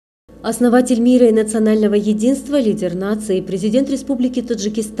Основатель мира и национального единства, лидер нации, президент Республики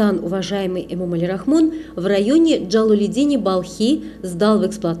Таджикистан, уважаемый Эмомали Рахмон, в районе Джалолиддини Балхи сдал в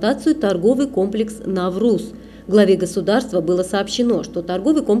эксплуатацию торговый комплекс «Навруз». Главе государства было сообщено, что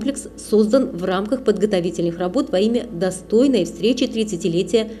торговый комплекс создан в рамках подготовительных работ во имя достойной встречи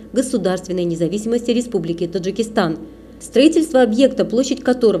 30-летия Государственной независимости Республики Таджикистан. Строительство объекта, площадь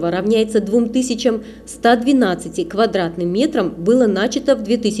которого равняется 2112 квадратным метрам, было начато в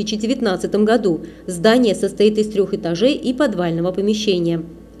 2019 году. Здание состоит из 3 этажей и подвального помещения.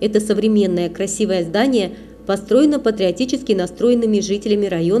 Это современное красивое здание построено патриотически настроенными жителями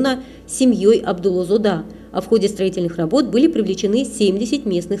района семьей Абдулозода, а в ходе строительных работ были привлечены 70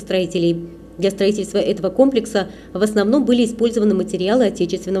 местных строителей. Для строительства этого комплекса в основном были использованы материалы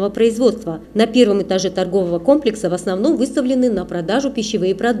отечественного производства. На первом этаже торгового комплекса в основном выставлены на продажу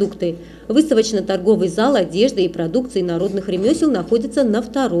пищевые продукты. Выставочно-торговый зал одежды и продукции народных ремесел находится на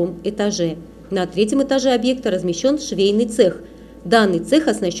 2-м этаже. На 3-м этаже объекта размещен швейный цех. Данный цех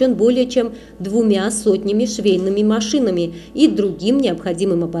оснащен более чем 200 швейными машинами и другим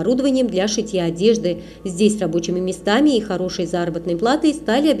необходимым оборудованием для шитья одежды. Здесь рабочими местами и хорошей заработной платой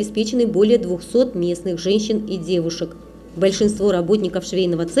стали обеспечены более 200 местных женщин и девушек. Большинство работников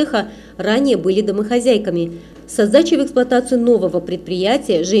швейного цеха ранее были домохозяйками. С сдачей в эксплуатацию нового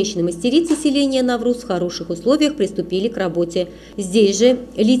предприятия женщины-мастерицы селения Навруз в хороших условиях приступили к работе. Здесь же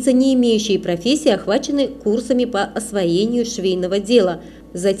лица, не имеющие профессии, охвачены курсами по освоению швейного дела.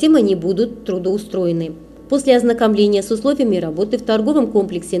 Затем они будут трудоустроены. После ознакомления с условиями работы в торговом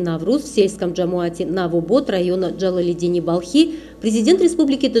комплексе «Навруз» в сельском джамуате Навобот района Джалолиддини Балхи президент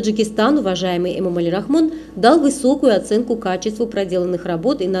Республики Таджикистан, уважаемый Эмомали Рахмон, дал высокую оценку качеству проделанных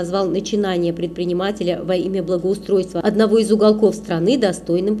работ и назвал начинание предпринимателя во имя благоустройства одного из уголков страны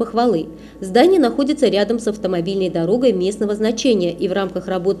достойным похвалы. Здание находится рядом с автомобильной дорогой местного значения, и в рамках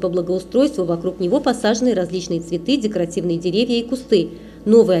работ по благоустройству вокруг него посажены различные цветы, декоративные деревья и кусты.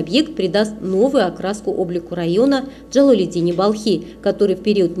 Новый объект придаст новую окраску облику района Джалолиддини Балхи, который в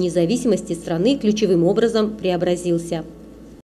период независимости страны ключевым образом преобразился.